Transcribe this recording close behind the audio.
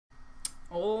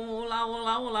Hola,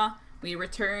 hola, hola. We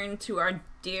return to our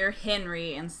dear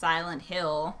Henry in Silent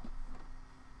Hill.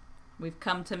 We've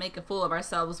come to make a fool of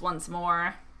ourselves once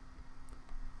more.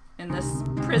 In this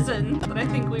prison that I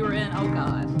think we were in. Oh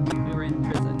god. We were in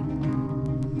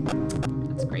prison.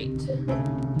 That's great.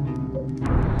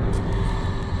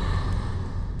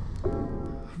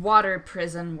 Water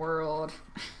prison world.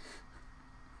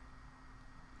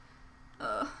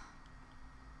 Ugh.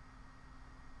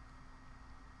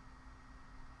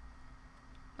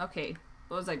 Okay,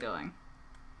 what was I going?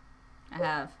 I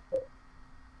have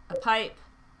a pipe,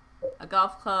 a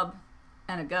golf club,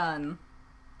 and a gun.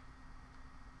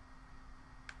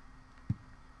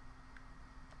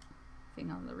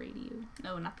 Thing on the radio.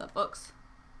 No, not the books.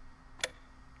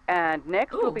 And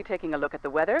next we'll be taking a look at the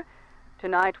weather.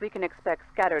 Tonight we can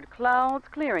expect scattered clouds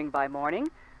clearing by morning.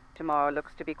 Tomorrow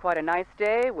looks to be quite a nice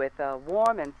day with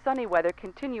warm and sunny weather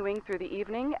continuing through the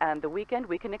evening, and the weekend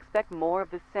we can expect more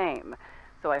of the same.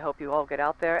 So I hope you all get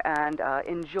out there and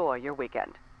enjoy your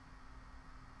weekend.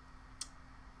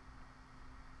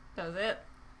 That was it?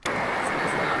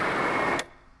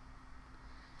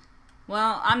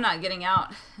 Well, I'm not getting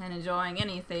out and enjoying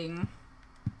anything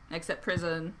except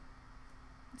prison.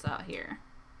 It's out here.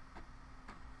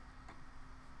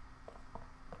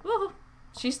 Woohoo!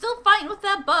 She's still fighting with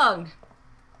that bug.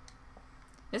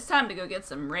 It's time to go get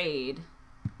some raid.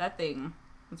 That thing,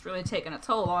 it's really taking a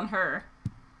toll on her.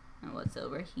 And what's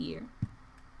over here?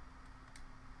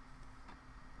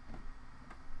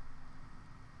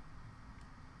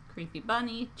 Creepy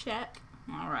bunny, check.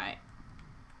 Alright.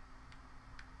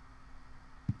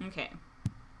 Okay.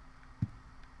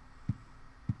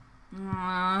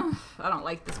 I don't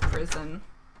like this prison.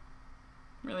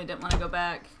 Really didn't want to go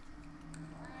back.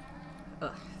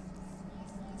 Ugh.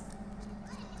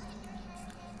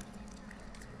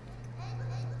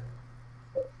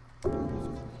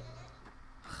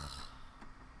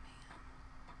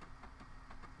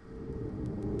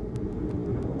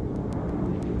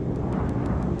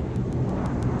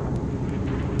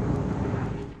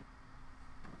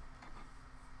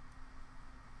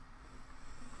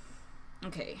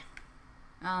 Okay.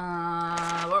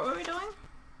 What were we doing?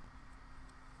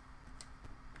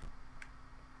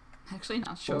 Actually,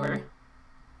 not sure.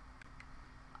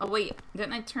 Oh wait,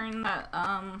 didn't I turn that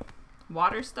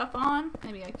water stuff on?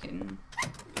 Maybe I can.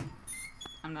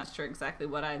 I'm not sure exactly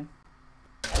what I.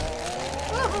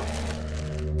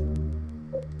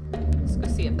 Let's go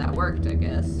see if that worked, I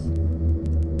guess.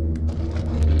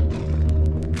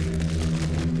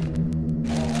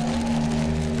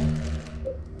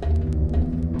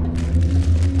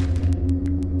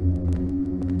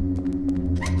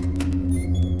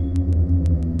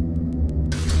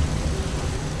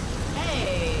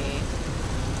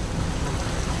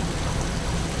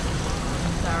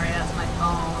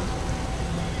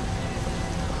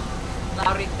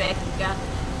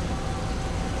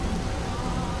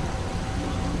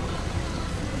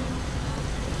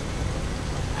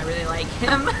 I really like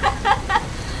him.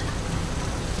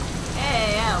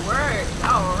 Hey, yeah, it worked.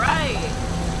 Alright.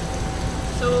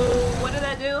 So, what did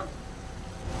that do?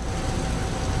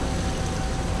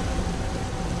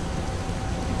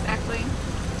 Exactly.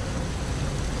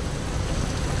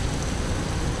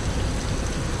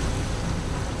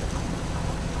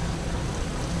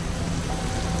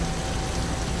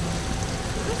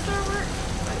 Does this door work?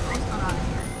 What's going on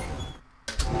here?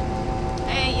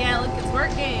 Hey, yeah, look, it's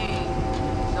working.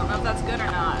 Don't know if that's good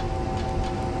or not.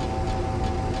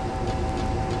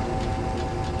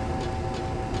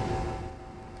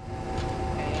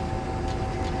 Okay.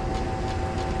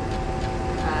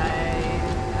 I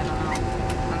don't know.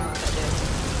 I don't know what that did.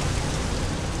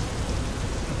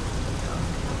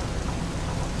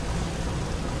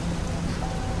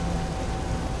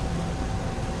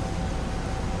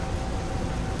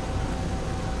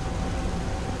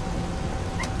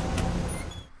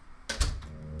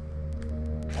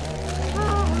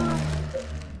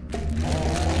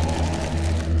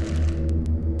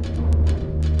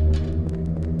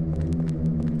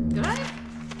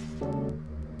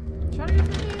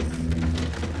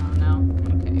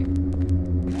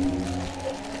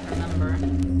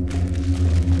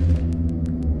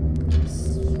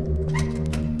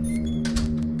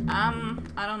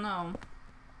 I don't know.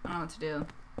 I don't know what to do.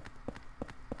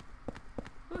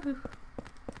 Woohoo.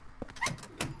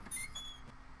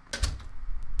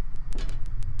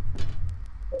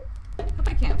 Hope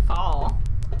I can't fall.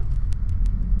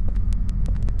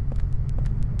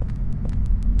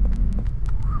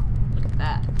 Look at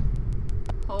that.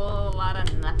 Whole lot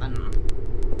of nothing.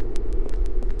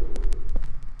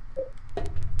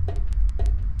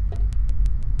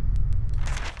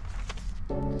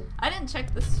 I didn't didn't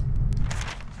check this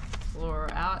floor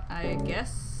out, I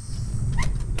guess.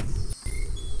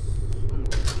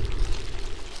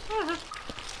 Ugh.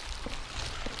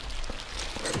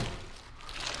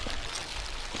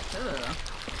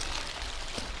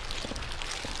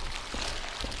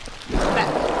 Back.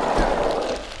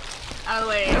 Out of the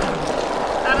way.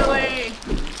 Out of the way.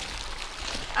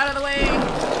 Out of the way.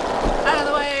 Out of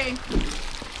the way.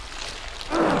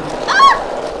 Ah!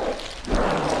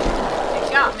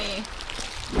 It got me.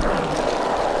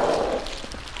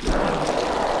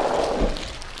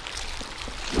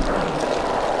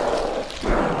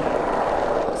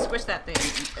 Squish that thing.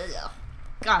 Ugh.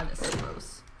 God, that's so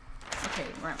gross. Okay,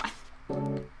 where am I?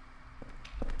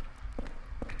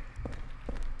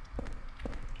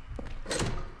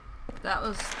 That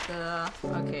was the...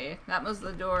 Okay, that was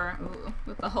the door. Ooh,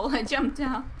 with the hole I jumped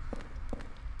down.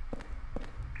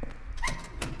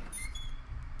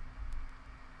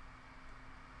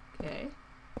 Okay.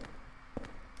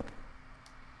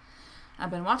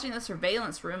 I've been watching the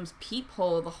surveillance room's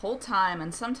peephole the whole time,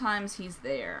 and sometimes he's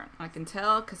there. I can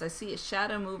tell because I see a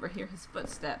shadow move or hear his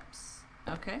footsteps.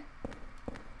 Okay.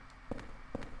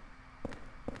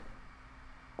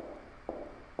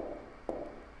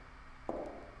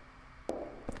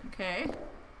 Okay.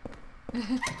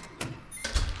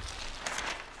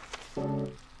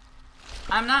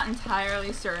 I'm not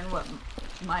entirely certain what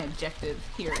my objective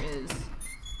here is.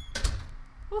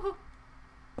 Woohoo!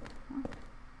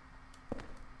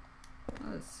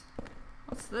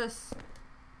 What's this?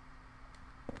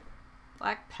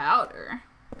 Black powder.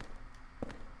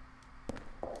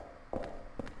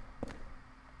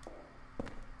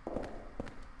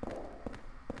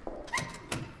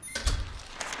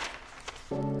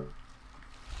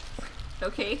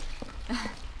 Okay.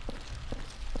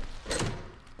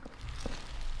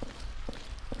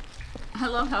 I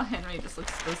love how Henry just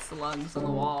looks at those slugs on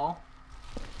the wall.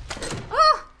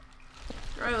 Ah!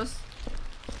 Gross.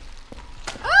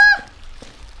 Ah!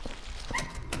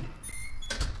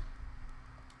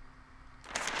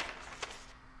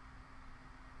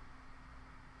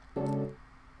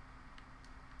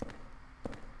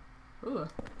 Ooh.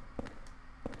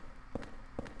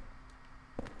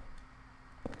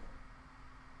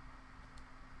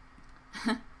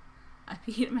 I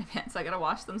peed in my pants. I gotta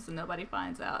wash them so nobody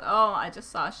finds out. Oh, I just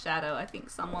saw a shadow. I think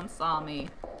someone saw me.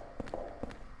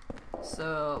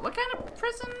 So, what kind of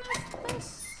prison is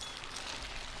this?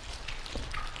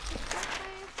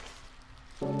 Exactly.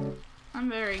 I'm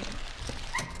very,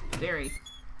 very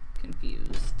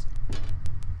confused.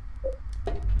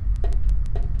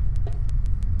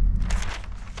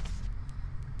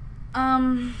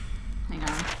 Hang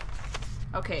on.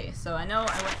 Okay, so I know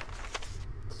I went...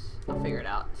 I'll figure it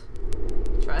out.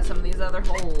 Try some of these other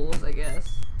holes, I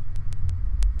guess.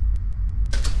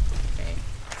 Okay.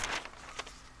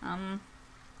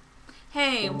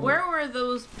 Hey, where were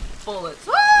those bullets?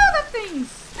 Oh, that thing's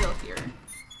still here.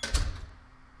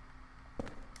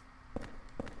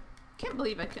 Can't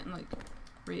believe I couldn't, like,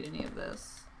 read any of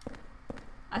this.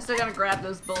 I still gotta grab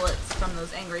those bullets from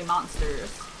those angry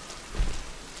monsters.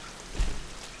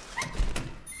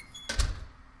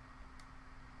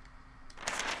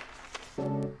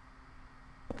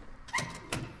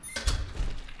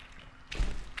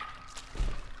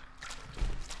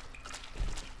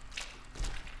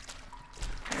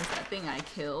 Thing I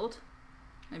killed.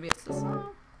 Maybe it's this one.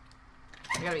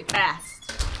 I gotta be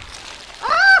fast.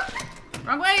 Ah!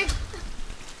 Wrong way!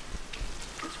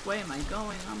 Which way am I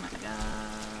going? Oh my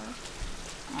god.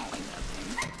 I don't like that thing.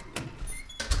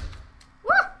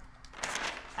 Woo!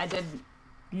 I did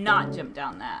not jump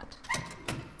down that.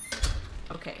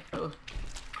 Okay. Oh.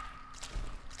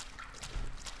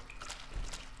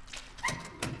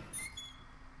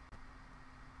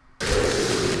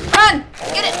 Run!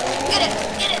 Get it! Get it!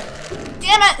 Get it!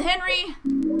 Damn it, Henry!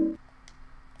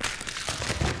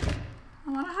 I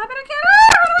wanna hop in a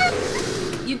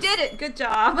cat. You did it! Good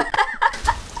job!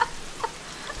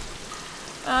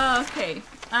 Okay.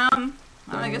 Well,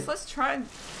 I guess let's try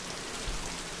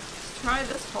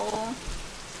this hole.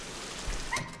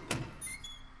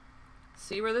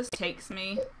 See where this takes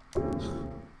me.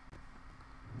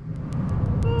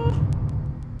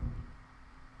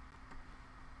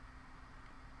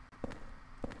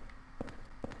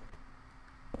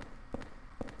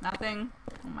 Nothing?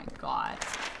 Oh my god.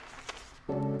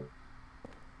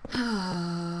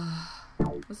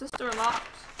 Was this door locked?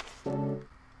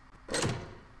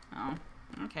 Oh,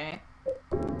 okay.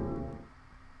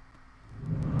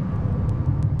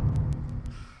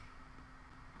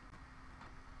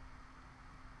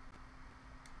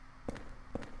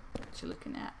 What you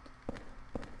looking at?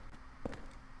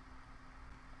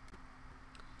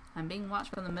 I'm being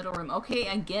watched from the middle room. Okay,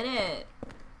 I get it.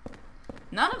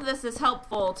 None of this is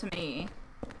helpful to me.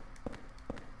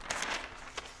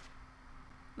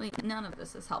 Like, none of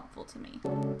this is helpful to me.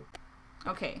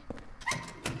 Okay.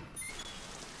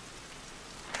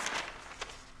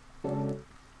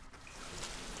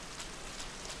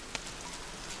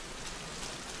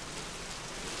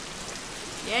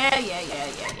 Yeah.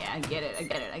 I get it.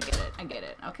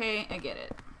 Okay, I get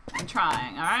it. I'm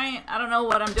trying, alright? I don't know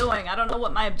what I'm doing. I don't know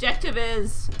what my objective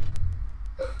is.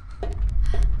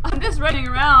 I'm just running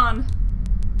around.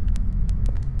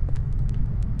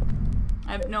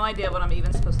 I have no idea what I'm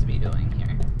even supposed to be doing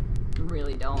here.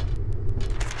 Really don't.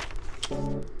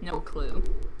 No clue.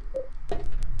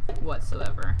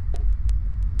 Whatsoever.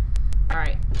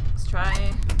 Alright, let's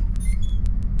try.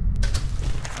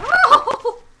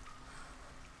 Oh!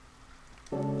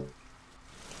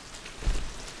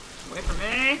 Away from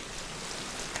me!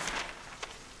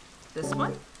 This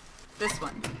one? This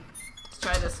one. Let's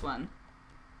try this one.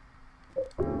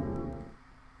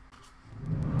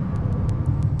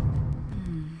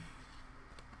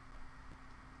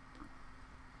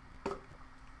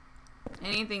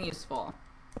 Anything useful.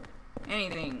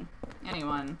 Anything.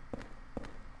 Anyone.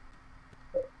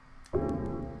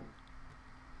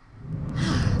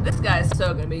 This guy's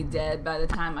so gonna be dead by the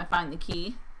time I find the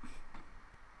key.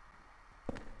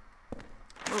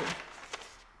 Ooh.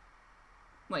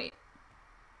 Wait.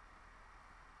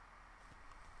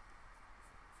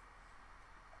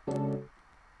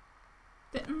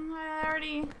 Didn't I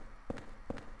already...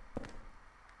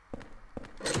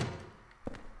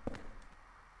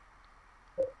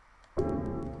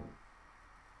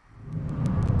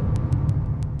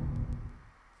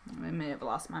 I may have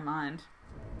lost my mind.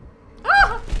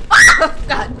 Oh! Oh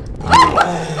God!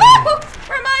 Oh!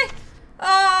 Where am I?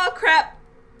 Oh crap!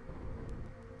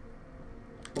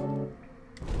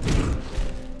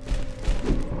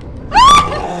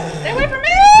 Ah! Stay away from me!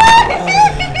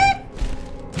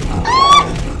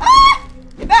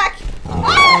 Get back!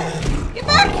 Get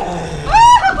back!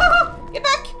 Get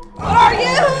back! What are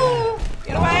you?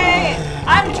 Get away!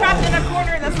 I'm trapped in a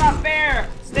corner. That's not fair.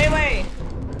 Stay away.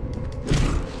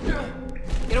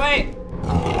 Get away!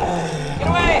 Get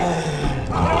away!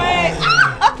 Get away!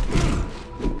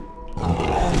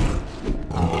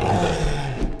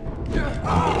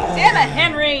 Damn it,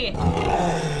 Henry!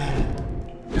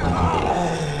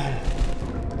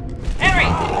 Henry!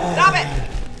 Stop it!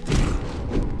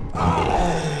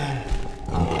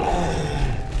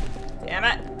 Damn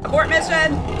it! Abort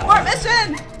mission! Abort mission!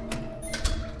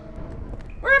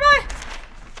 Where am I?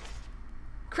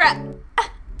 Crap!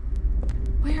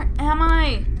 Where am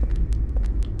I?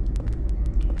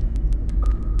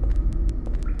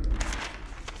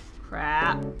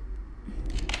 Crap.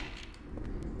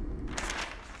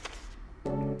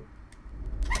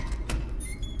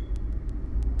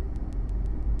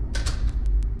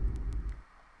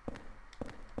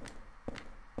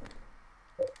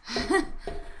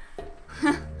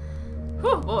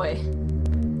 Oh boy.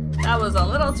 That was a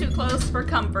little too close for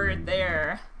comfort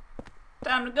there.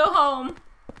 Time to go home.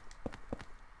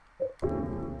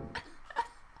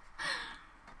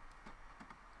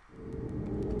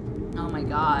 Oh my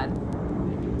God.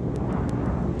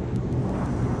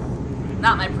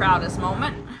 Not my proudest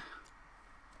moment.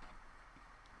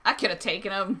 I could have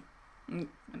taken him. I'm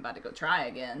about to go try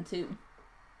again, too.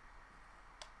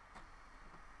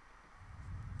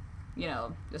 You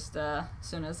know, just as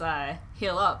soon as I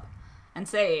heal up and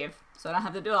save, so I don't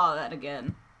have to do all that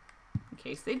again. In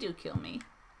case they do kill me.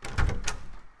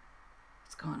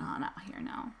 What's going on out here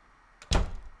now?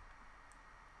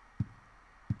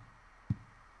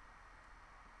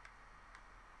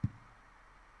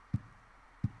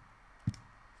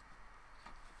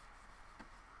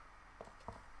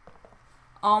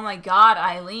 Oh my God,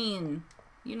 Eileen.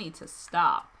 You need to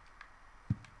stop.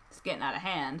 It's getting out of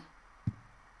hand.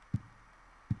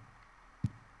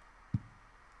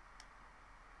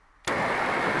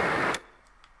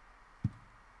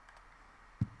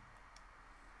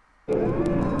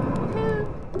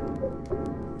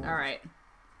 Alright.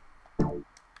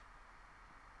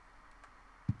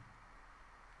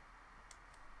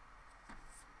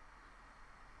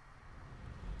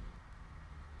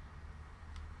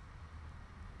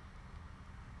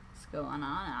 What's going on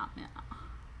out now?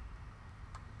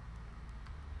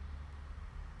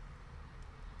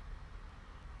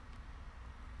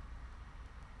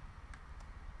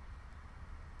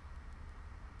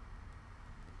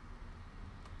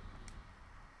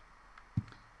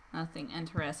 Nothing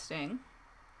interesting.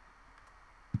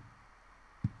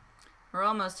 We're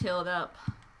almost healed up.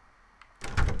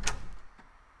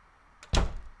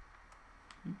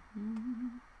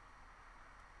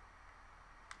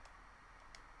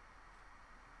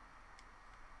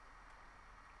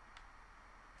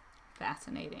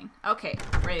 Fascinating. Okay,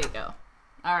 ready to go.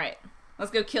 Alright,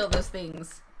 let's go kill those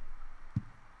things.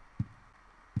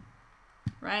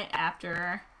 Right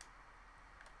after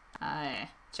I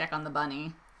check on the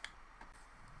bunny.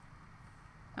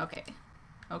 Okay.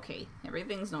 Okay,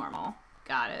 everything's normal.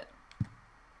 Got it.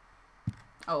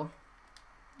 Oh,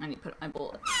 I need to put up my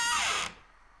bullet.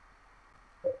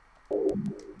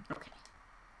 Okay.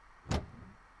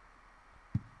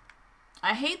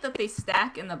 I hate that they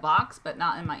stack in the box, but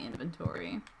not in my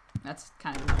inventory. That's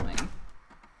kind of annoying.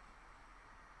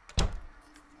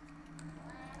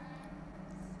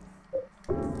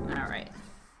 Alright.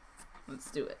 Let's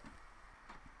do it.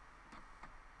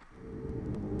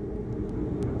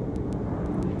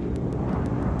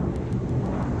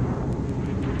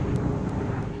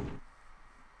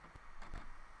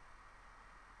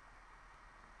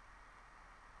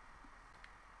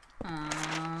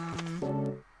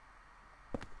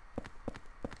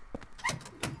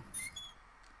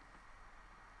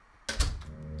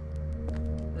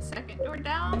 The second door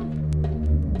down?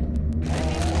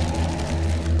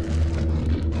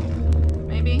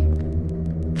 Maybe?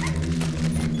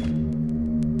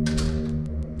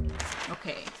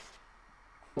 Okay.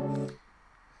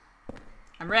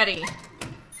 I'm ready.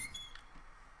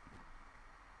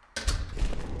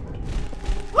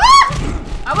 Woo!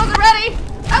 I wasn't ready!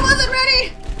 I wasn't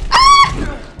ready! Ah!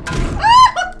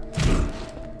 Ah!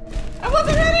 I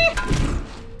wasn't ready!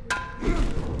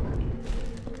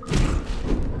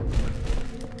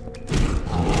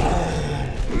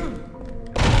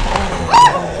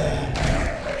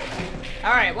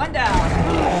 Alright, one down.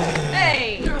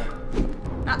 Hey!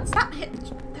 Stop hitting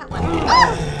that one.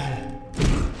 Oh!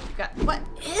 What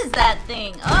is that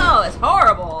thing? Oh, it's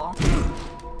horrible.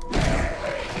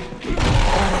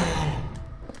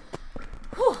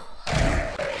 Whew.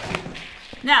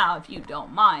 Now, if you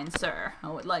don't mind, sir, I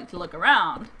would like to look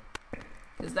around.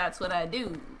 Because that's what I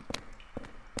do.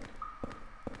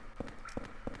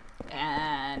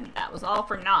 And that was all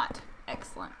for naught.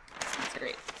 Excellent. That's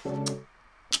great.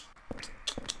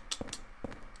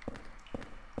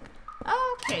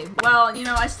 Okay, well, you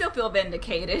know, I still feel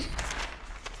vindicated.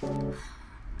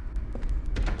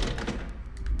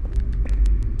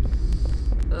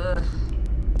 Ugh.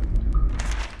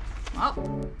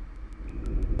 Well,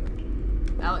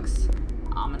 that looks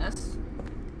ominous.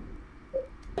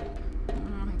 I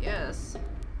guess.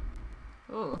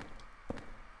 Ooh.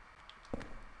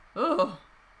 Ooh.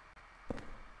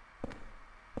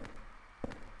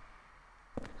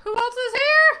 Who else is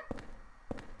here?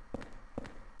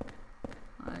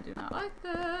 I do not like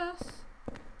this.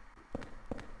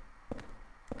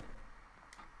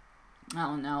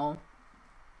 Oh no.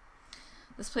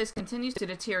 This place continues to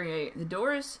deteriorate. The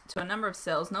doors to a number of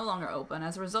cells no longer open.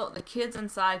 As a result, the kids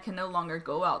inside can no longer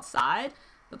go outside,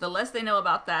 but the less they know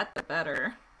about that, the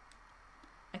better.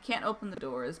 I can't open the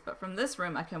doors, but from this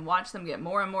room I can watch them get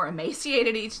more and more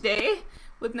emaciated each day.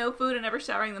 With no food and never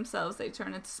showering themselves, they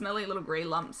turn into smelly little gray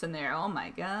lumps in there. Oh my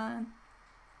god.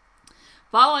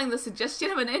 Following the suggestion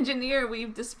of an engineer,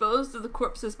 we've disposed of the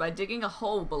corpses by digging a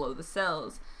hole below the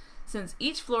cells. Since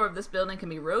each floor of this building can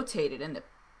be rotated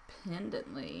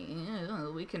independently,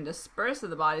 we can disperse of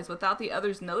the bodies without the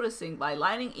others noticing by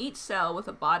lining each cell with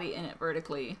a body in it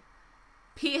vertically.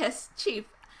 P.S. Chief,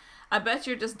 I bet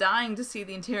you're just dying to see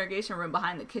the interrogation room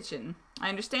behind the kitchen. I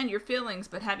understand your feelings,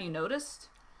 but have you noticed?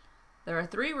 There are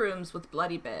 3 rooms with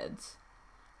bloody beds.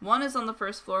 One is on the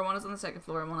first floor, one is on the second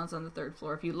floor, and one is on the third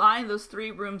floor. If you line those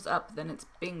 3 rooms up, then it's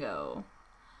bingo.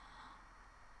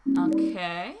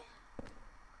 Okay.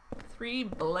 3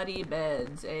 bloody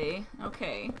beds, eh?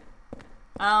 Okay.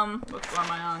 What floor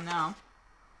am I on now?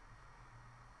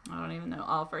 I don't even know.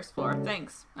 Oh, first floor.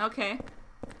 Thanks. Okay.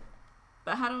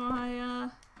 But how do I,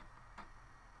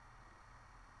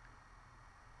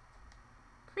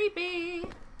 Creepy!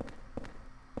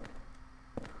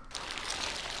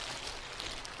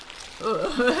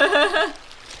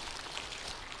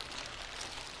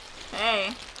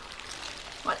 Hey.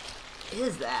 What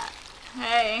is that?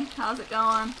 Hey, how's it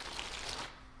going?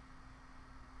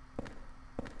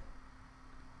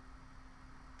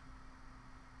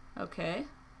 Okay.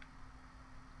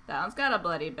 That one's got a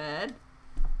bloody bed.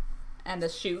 And a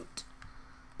chute.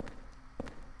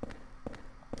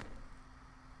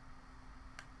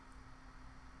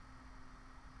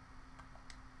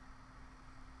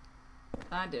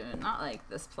 I do not like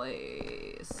this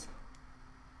place.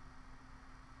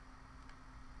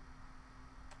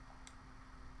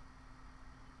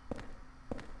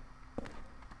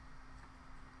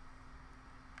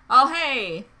 Oh,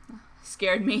 hey!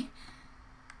 Scared me.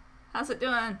 How's it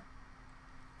doing?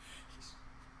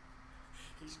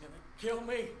 He's gonna kill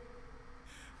me.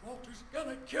 Walter's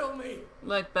gonna kill me.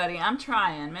 Look, buddy, I'm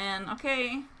trying, man,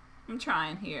 okay? I'm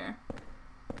trying here.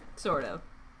 Sort of.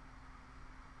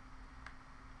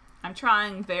 I'm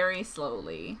trying very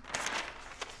slowly.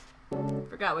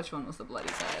 Forgot which one was the bloody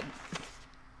bed.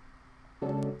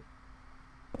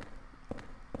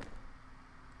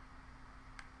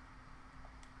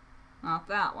 Not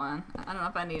that one. I don't know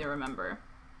if I need to remember.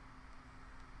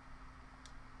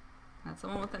 That's the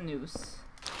one with the noose.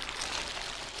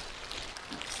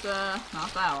 That's,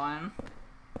 not that one.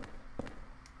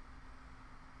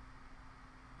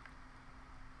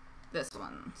 This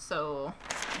one. So,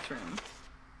 which room?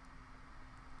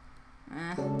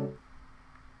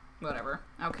 Whatever.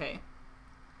 Okay.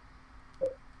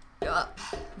 Up.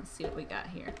 Let's see what we got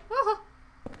here.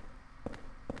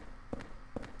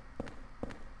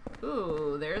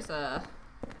 Ooh, there's a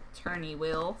turny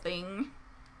wheel thing.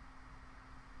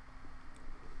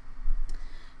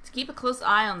 To keep a close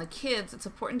eye on the kids, it's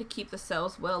important to keep the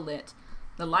cells well lit.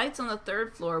 The lights on the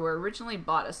 3rd floor were originally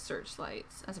bought as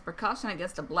searchlights. As a precaution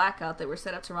against a blackout, they were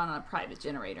set up to run on a private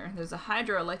generator. There's a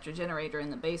hydroelectric generator in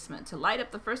the basement. To light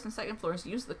up the 1st and 2nd floors,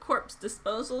 use the corpse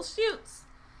disposal chutes.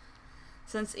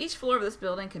 Since each floor of this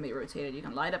building can be rotated, you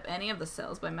can light up any of the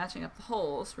cells by matching up the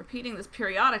holes. Repeating this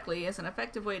periodically is an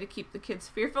effective way to keep the kids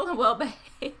fearful and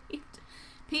well-behaved.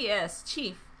 P.S.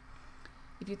 Chief,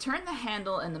 if you turn the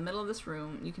handle in the middle of this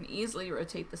room, you can easily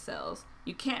rotate the cells.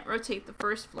 You can't rotate the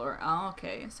 1st floor. Oh,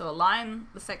 okay. So align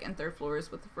the 2nd and 3rd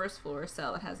floors with the 1st floor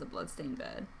cell that has a bloodstained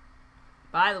bed.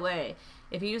 By the way,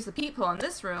 if you use the peephole in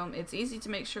this room, it's easy to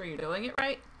make sure you're doing it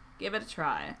right. Give it a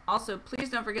try. Also, please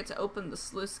don't forget to open the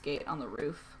sluice gate on the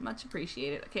roof. Much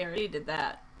appreciated. Okay, I already did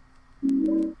that.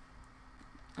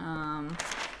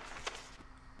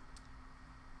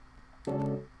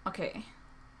 Okay.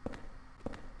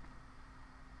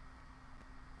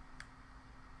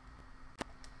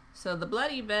 So the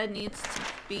bloody bed needs to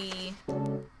be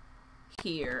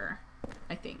here,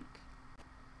 I think.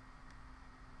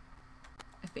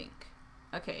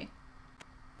 Okay.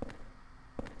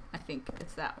 I think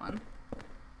it's that one.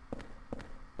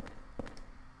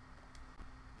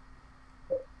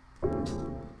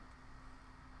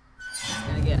 It's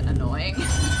gonna get annoying.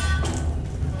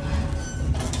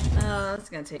 Oh, it's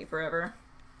gonna take forever.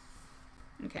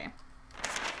 Okay.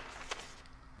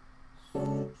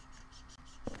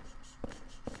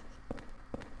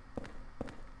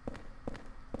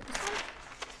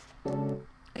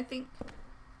 I think.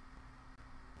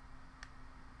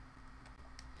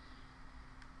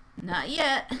 Not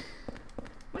yet.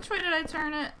 Which way did I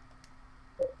turn it?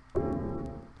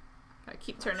 I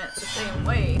keep turning it the same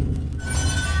way.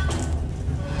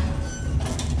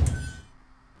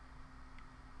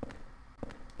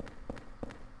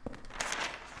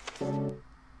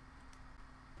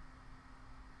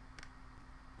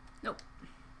 Nope.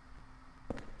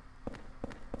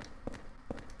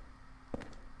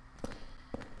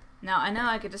 Now, I know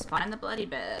I could just find the bloody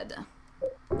bed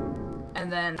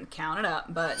and then count it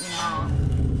up, but, you know,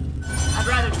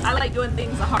 I like doing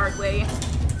things the hard way.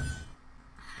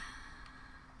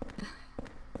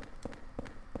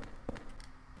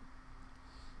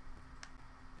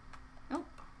 Oh.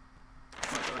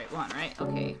 That's the right one, right?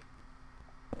 Okay.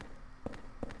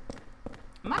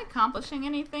 Am I accomplishing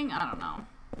anything? I don't know.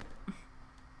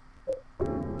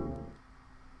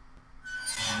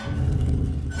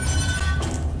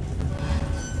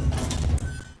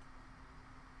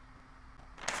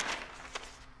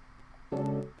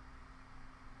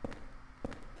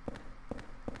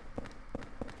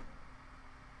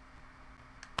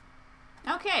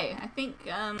 Okay, I think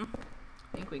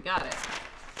we got it.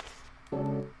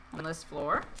 On this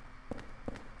floor.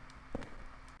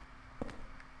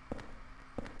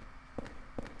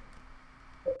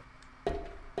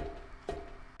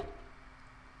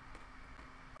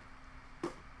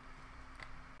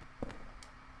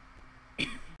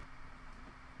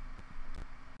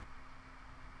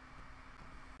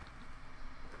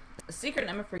 The secret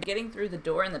number for getting through the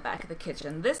door in the back of the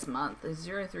kitchen this month is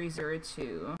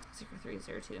 0302.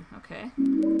 0302, okay.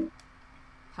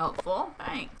 Helpful,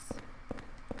 thanks.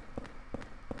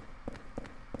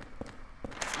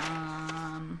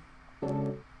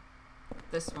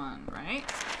 This one, right?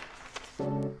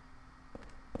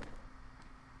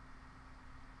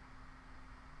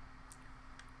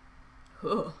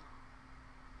 Ugh.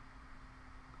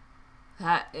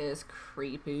 That is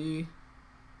creepy.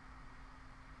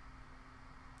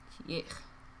 Yuck.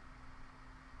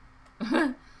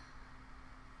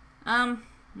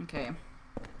 Okay.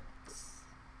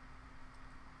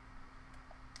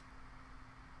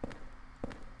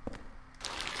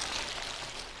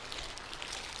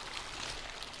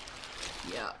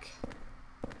 Yuck.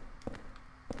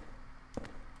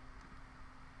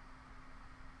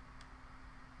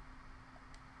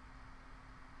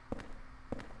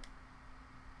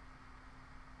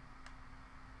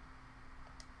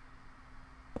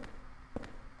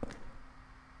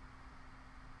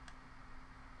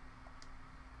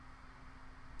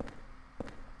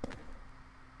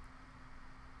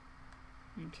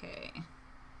 Okay.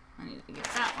 I need to get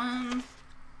that one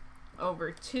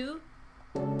over 2.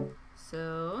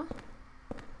 So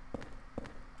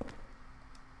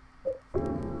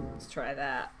let's try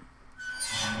that.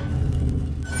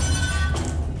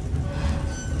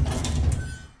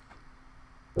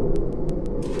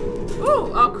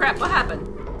 Ooh! Oh crap, what happened?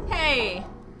 Hey!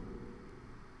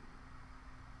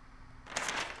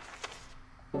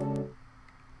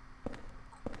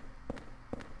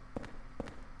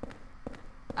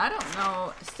 I don't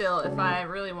know still if I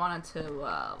really wanted to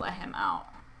let him out.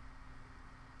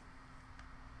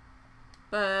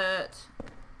 But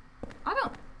I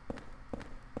don't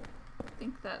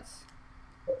think that's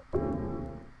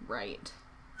right.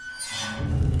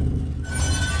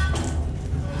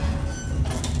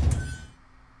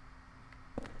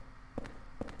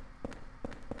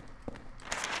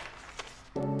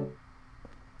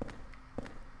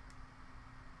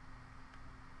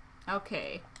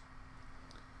 Okay.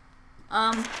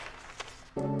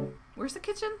 Where's the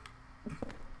kitchen?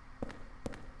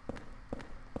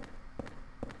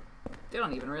 They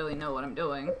don't even really know what I'm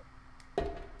doing.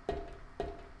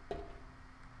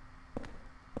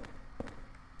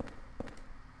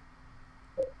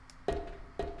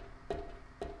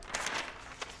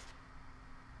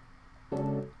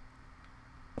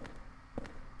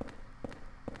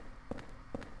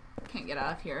 Can't get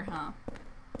out of here, huh?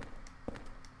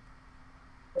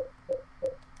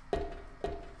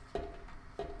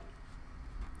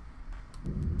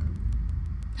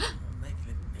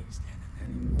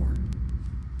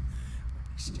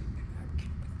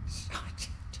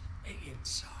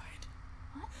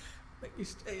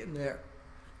 Stay in there.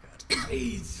 God,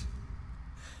 please.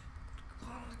 Come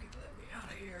on, let me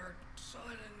out of here.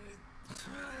 I'm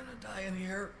gonna die in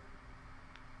here.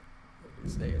 Let me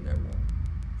stay in there,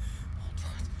 Walter.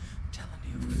 I'm telling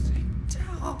you, stay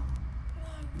down.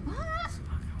 What?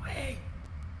 Walk away.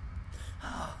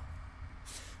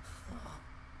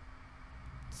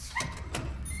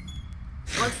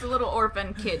 What's the little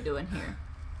orphan kid doing here?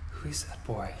 Who is that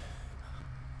boy?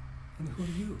 And who are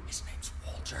you? His name's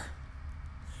Walter.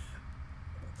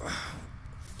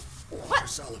 Walter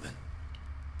Sullivan.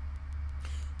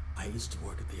 I used to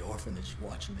work at the orphanage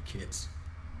watching the kids.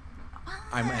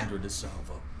 I'm Andrew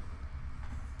DeSalvo.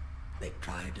 They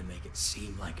tried to make it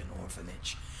seem like an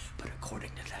orphanage, but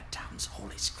according to that town's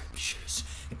holy scriptures,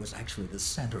 it was actually the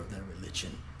center of their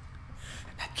religion.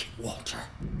 And that kid Walter,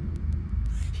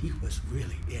 he was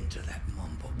really into that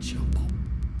mumbo jumbo.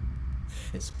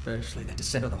 Especially that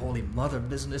descent of the Holy Mother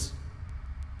business.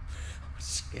 It was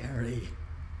scary.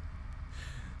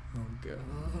 Oh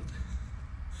God.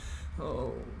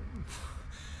 Oh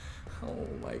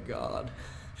my God.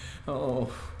 Oh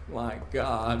my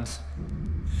God.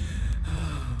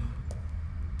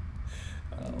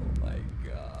 Oh my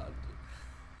God.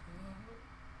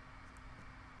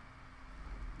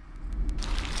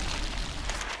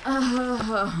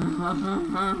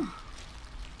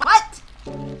 What?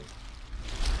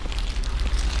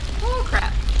 Oh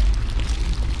crap.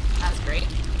 That's great.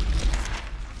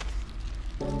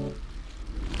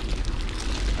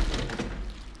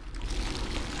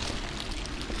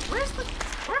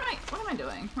 What am I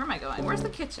doing? Where am I going? Where's the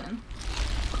kitchen?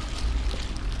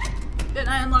 Didn't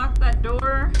I unlock that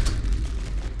door?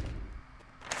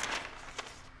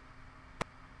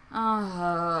 Oh,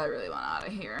 I really want out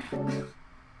of here.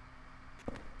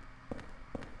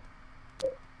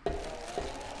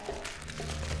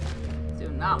 Do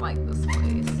not like this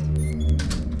place.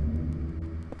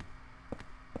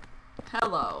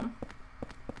 Hello.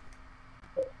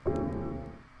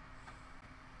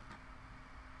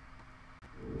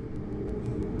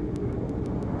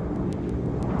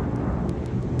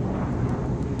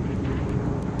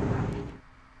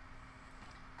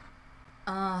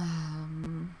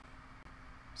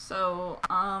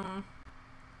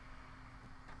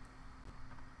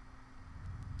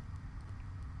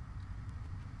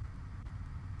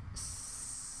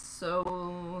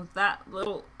 So that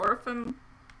little orphan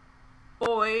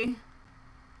boy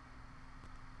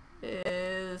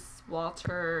is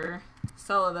Walter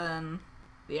Sullivan,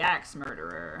 the axe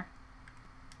murderer.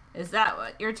 Is that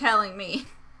what you're telling me?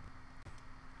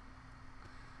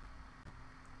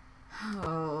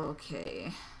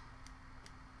 Okay.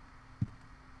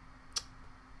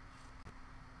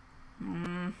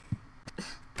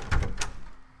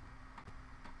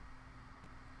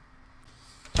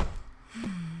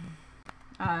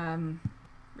 I'm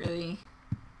really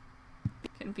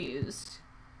confused.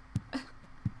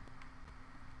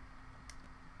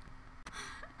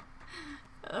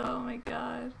 Oh my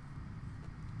god.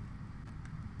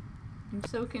 I'm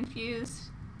so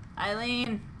confused.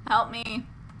 Eileen, help me.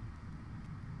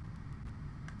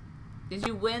 Did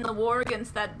you win the war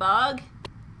against that bug?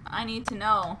 I need to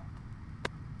know.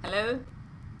 Hello?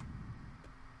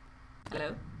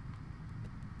 Hello?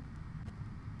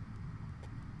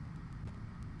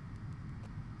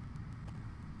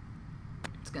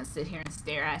 Just gonna sit here and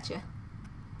stare at you.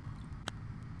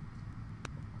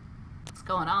 What's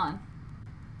going on?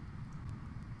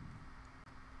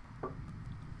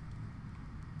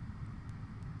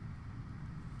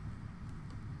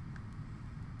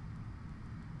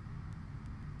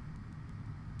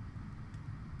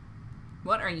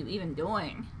 What are you even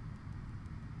doing?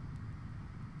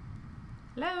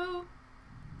 Hello?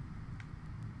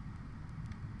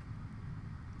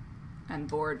 I'm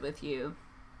bored with you.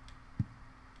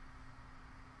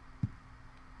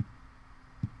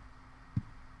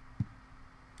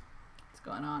 What's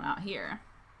going on out here?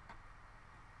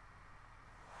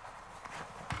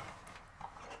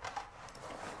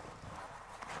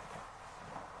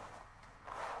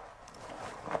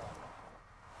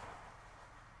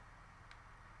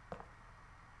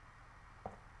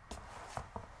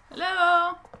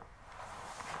 Hello?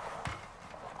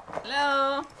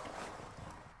 Hello?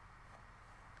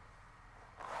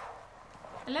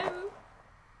 Hello?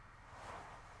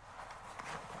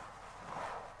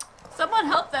 Someone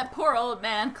help that poor old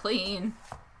man clean.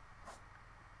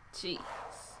 Jeez.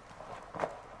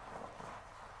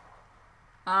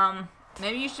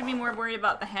 Maybe you should be more worried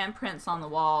about the handprints on the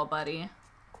wall, buddy.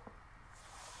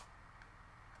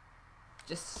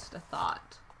 Just a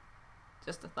thought.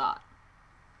 Just a thought.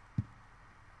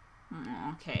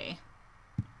 Okay.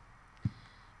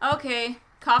 Okay,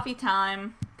 coffee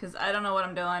time, because I don't know what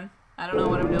I'm doing. I don't know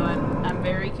what I'm doing. I'm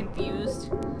very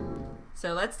confused.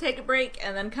 So let's take a break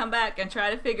and then come back and try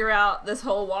to figure out this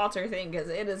whole Walter thing, because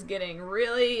it is getting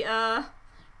really,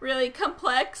 really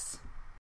complex.